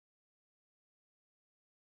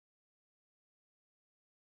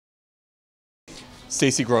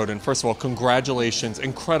Staci Grodin, first of all, congratulations.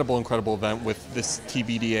 Incredible, incredible event with this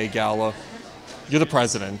TBDA Gala. You're the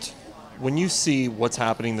president. When you see what's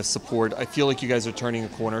happening, the support, I feel like you guys are turning a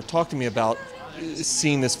corner. Talk to me about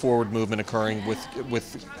seeing this forward movement occurring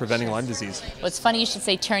with preventing Lyme disease. Well, it's funny you should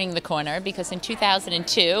say turning the corner, because in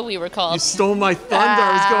 2002 we were called... You stole my thunder.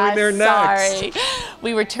 I was going there next. Sorry.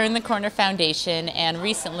 We were Turn the Corner Foundation, and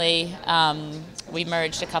recently we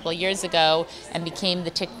merged a couple of years ago and became the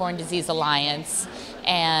Tick-Borne Disease Alliance.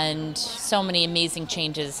 And so many amazing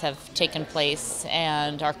changes have taken place,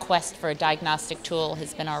 and our quest for a diagnostic tool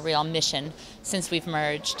has been our real mission since we've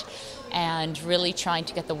merged. And really trying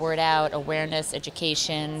to get the word out, awareness,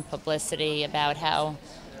 education, publicity about how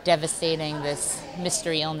devastating this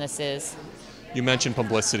mystery illness is. You mentioned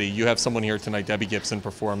publicity. You have someone here tonight, Debbie Gibson,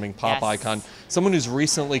 performing, pop icon, someone who's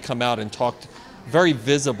recently come out and talked very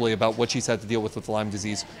visibly about what she's had to deal with Lyme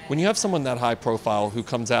disease. When you have someone that high profile who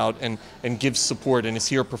comes out and gives support and is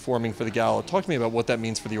here performing for the gala, talk to me about what that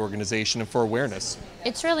means for the organization and for awareness.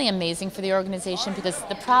 It's really amazing for the organization, because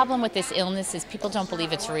the problem with this illness is people don't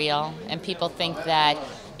believe it's real, and people think that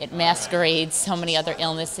it masquerades so many other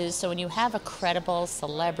illnesses. So when you have a credible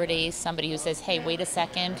celebrity, somebody who says, hey, wait a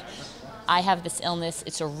second, I have this illness,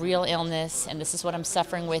 it's a real illness, and this is what I'm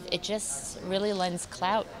suffering with, it just really lends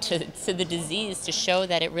clout to the disease, to show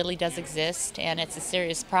that it really does exist and it's a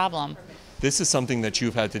serious problem. This is something that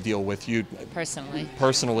you've had to deal with, you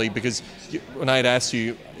personally, because when I had asked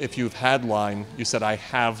you if you've had Lyme, you said, I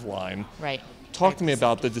have Lyme. Right. Talk to me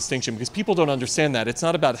about the distinction, because people don't understand that. It's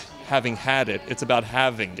not about having had it, it's about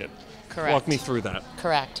having it. Correct. Walk me through that.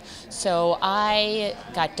 Correct. So I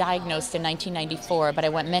got diagnosed in 1994, but I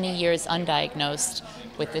went many years undiagnosed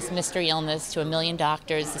with this mystery illness to a million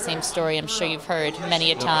doctors. The same story I'm sure you've heard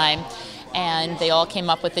many a time. And they all came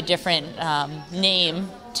up with a different name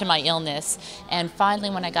to my illness. And finally,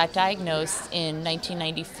 when I got diagnosed in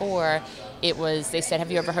 1994, they said,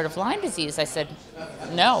 have you ever heard of Lyme disease? I said,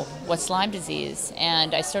 no, what's Lyme disease?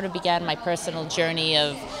 And I sort of began my personal journey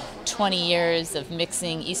of 20 years of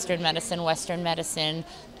mixing Eastern medicine, Western medicine.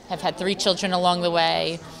 I've had 3 children along the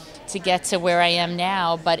way to get to where I am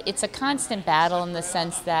now, but it's a constant battle in the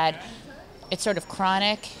sense that it's sort of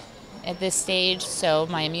chronic at this stage, so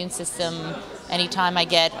my immune system, anytime I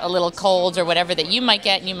get a little cold or whatever that you might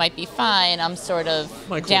get and you might be fine, I'm sort of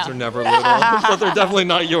My colds are never little, but they're definitely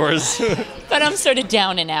not yours. But I'm sort of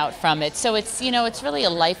down and out from it. So it's, it's really a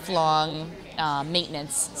lifelong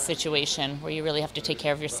maintenance situation where you really have to take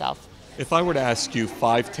care of yourself. If I were to ask you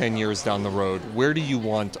 5-10 years down the road, where do you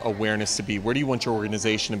want awareness to be? Where do you want your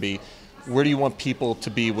organization to be? Where do you want people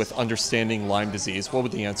to be with understanding Lyme disease? What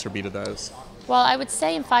would the answer be to those? Well, I would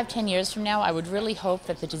say in 5-10 years from now, I would really hope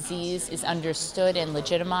that the disease is understood and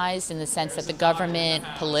legitimized in the sense that the government,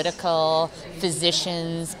 political,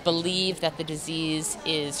 physicians believe that the disease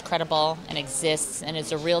is credible and exists and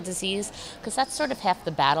is a real disease, because that's sort of half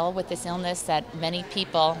the battle with this illness, that many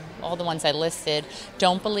people, all the ones I listed,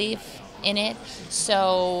 don't believe in it.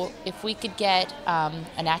 So if we could get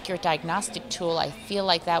an accurate diagnostic tool, I feel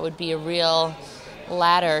like that would be a real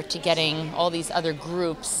ladder to getting all these other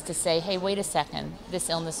groups to say, hey, wait a second, this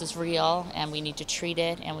illness is real and we need to treat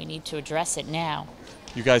it and we need to address it now.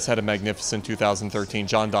 You guys had a magnificent 2013.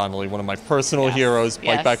 John Donnelly, one of my personal heroes,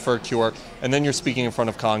 Bite Back for a Cure, and then you're speaking in front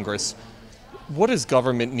of Congress. What does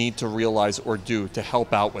government need to realize or do to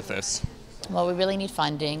help out with this? Well, we really need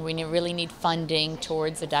funding. We really need funding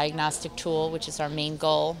towards a diagnostic tool, which is our main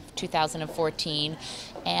goal, 2014.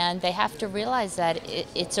 And they have to realize that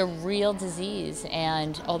it's a real disease.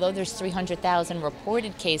 And although there's 300,000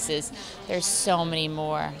 reported cases, there's so many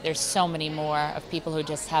more. There's so many more of people who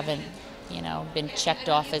just haven't, been checked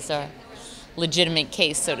off as a legitimate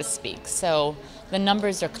case, so to speak. So the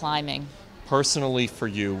numbers are climbing. Personally for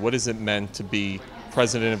you, what has it meant to be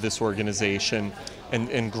president of this organization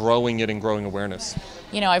and growing it and growing awareness?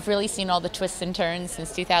 I've really seen all the twists and turns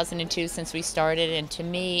since 2002, since we started, and to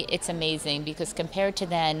me it's amazing, because compared to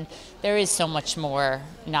then, there is so much more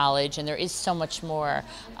knowledge and there is so much more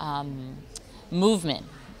movement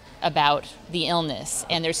about the illness,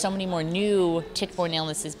 and there's so many more new tick-borne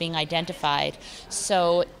illnesses being identified.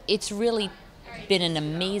 So it's really been an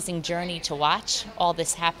amazing journey to watch all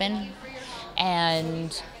this happen,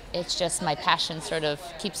 and it's just my passion sort of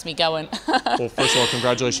keeps me going. Well, first of all,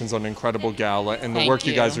 congratulations on an incredible gala, and the work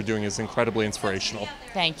you guys are doing is incredibly inspirational.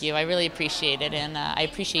 Thank you. I really appreciate it, and I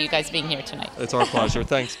appreciate you guys being here tonight. It's our pleasure.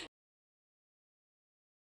 Thanks.